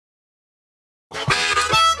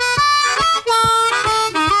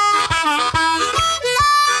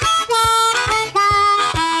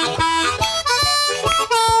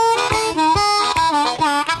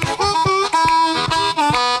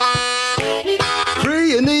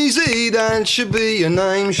Daisy, that should be her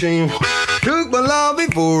name. She cooked my love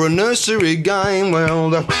before a nursery game. Well,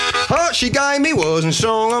 the heart she gave me wasn't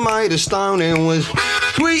strong or made of stone. It was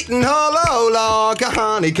sweet and hollow like a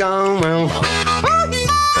honeycomb. Well,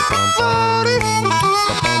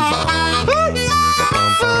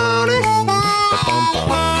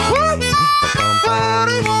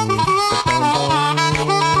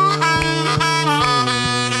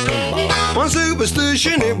 one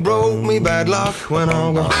superstition, it brought me bad luck. When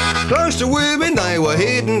I got close to women, they were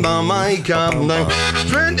hidden by makeup. They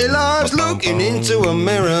spent their lives looking into a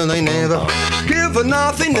mirror. They never care for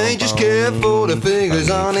nothing, they just care for the figures.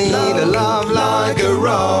 I need a love like a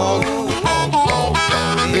rock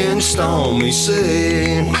in stormy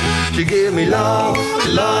sea. You give me love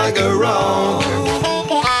like a rock,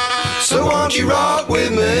 so won't you rock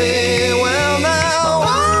with me? Well now,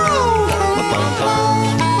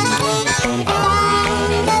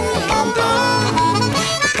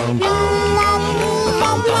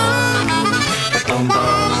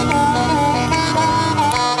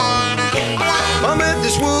 I met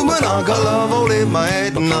this woman, I got love all in my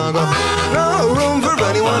head, and I got no room for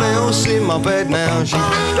anyone else in my bed now. She's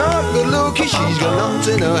not good looking, she's got knots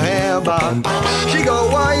in her hair, but she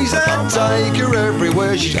got ways that take her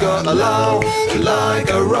everywhere. She's got a love like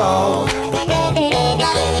a rock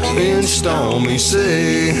in stormy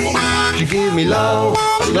sea. She give me love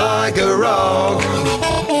like a rock,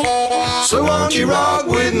 so won't you rock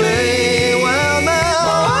with me? Well now,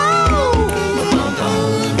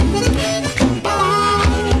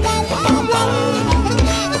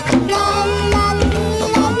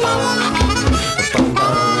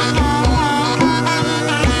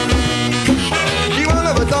 she won't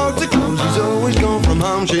have a doctor 'cause she's always gone from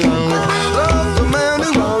home. She won't love the man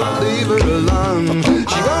who won't leave her alone.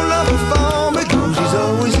 She won't love a farm because she's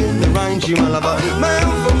always in the rain. She won't love a man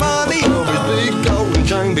for money or his big golden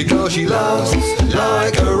chain, because she loves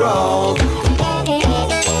like a rock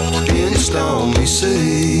in stormy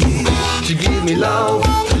sea. She give me love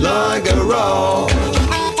like a rock,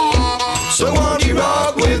 so won't you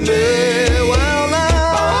rock with me? Well now,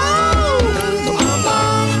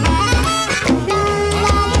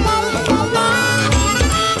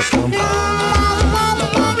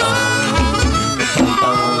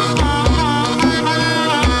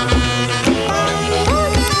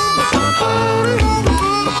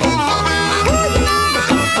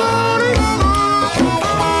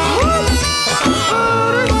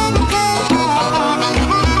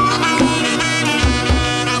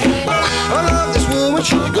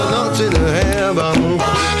 she's got knots in her hair, but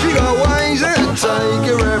she got ways that take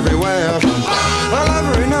her everywhere. I love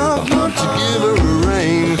her enough not to give her a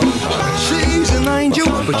ring. She's an angel,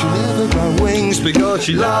 but she'll never grow wings, because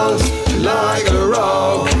she loves like a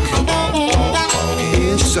rock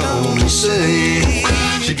in stormy sea.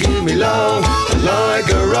 She give me love